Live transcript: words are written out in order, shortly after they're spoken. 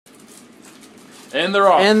And they're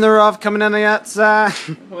off. And they're off, coming on the outside.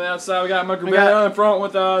 Coming outside, we got Mugger in front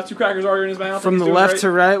with 2 crackers already in his mouth. From the left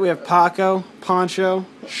to right, we have Paco, Poncho,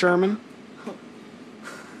 Sherman.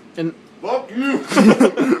 And fuck you!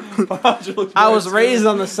 I was raised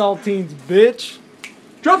on the saltines, bitch.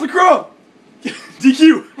 Drop the crow!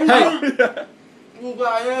 DQ! Hey!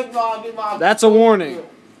 That's a warning.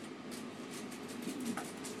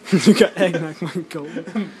 You got eggnog, my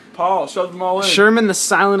god. Paul, shove them all in. Sherman, the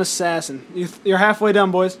silent assassin. You're halfway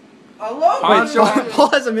done, boys. I love Poncho. Paul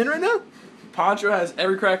has them in right now? Poncho has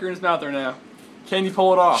every cracker in his mouth right now. Can you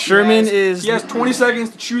pull it off? Sherman He has 20 seconds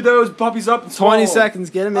to chew those puppies up and 20 swallow. seconds,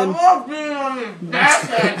 get him I in. love being on his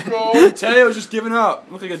back, bro. Teo's just giving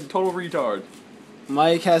up. Look like a total retard.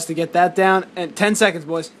 Mike has to get that down. And 10 seconds,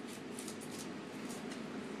 boys.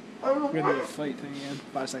 We're gonna do a fight thing again.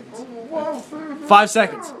 5 seconds. 5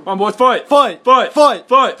 seconds. Come on, boys, fight! Fight! Fight! Fight!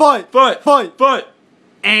 Fight! Fight! Fight! Fight! Fight!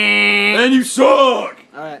 And you suck!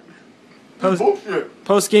 Alright. Bullshit.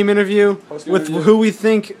 Post-game interview with who we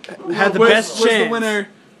think had the best chance. What's the winner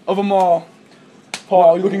of them all?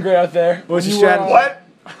 Paul, you're looking great out there. What's your strategy? What?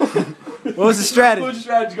 What was the strategy? What's your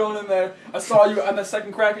strategy going in there? I saw you at that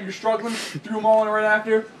second cracker, you're struggling, threw them all in right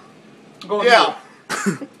after. Yeah.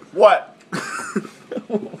 What?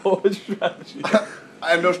 What was your strategy?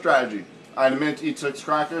 I have no strategy. I had a minute to eat 6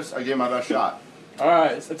 crackers. I gave my best shot.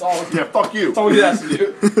 Alright, that's all. Yeah, fuck you. That's all we asked to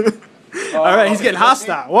do. Alright, he's getting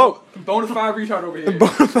hostile. Whoa. Bonafide retard over here.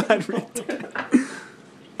 Bonafide retard.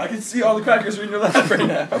 I can see all the crackers in your lap right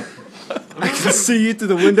now. I can see you through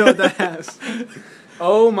the window of the house.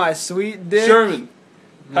 Oh, my sweet dick. Sherman,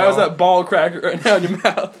 how's that ball cracker right now in your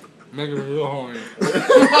mouth? Making me real horny.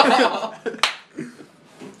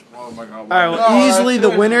 Oh my god. Alright, well, easily the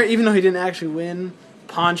winner, even though he didn't actually win,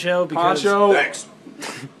 Poncho. Because Poncho. Thanks.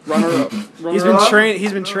 Runner up. He's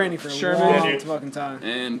been training for a Sherman. long fucking time.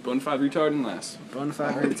 And Bonafide retard in last.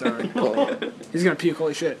 Bonafide retard. He's gonna puke,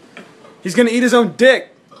 holy shit. He's gonna eat his own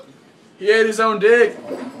dick. He ate his own dick.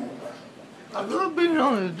 I love being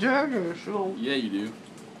on the Jagger show. Yeah, you do.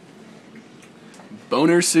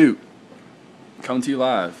 Boner Suit. Coming to you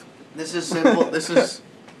live. This is simple. This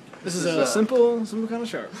is a simple kind of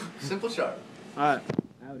sharp. simple sharp. Alright.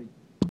 Howdy.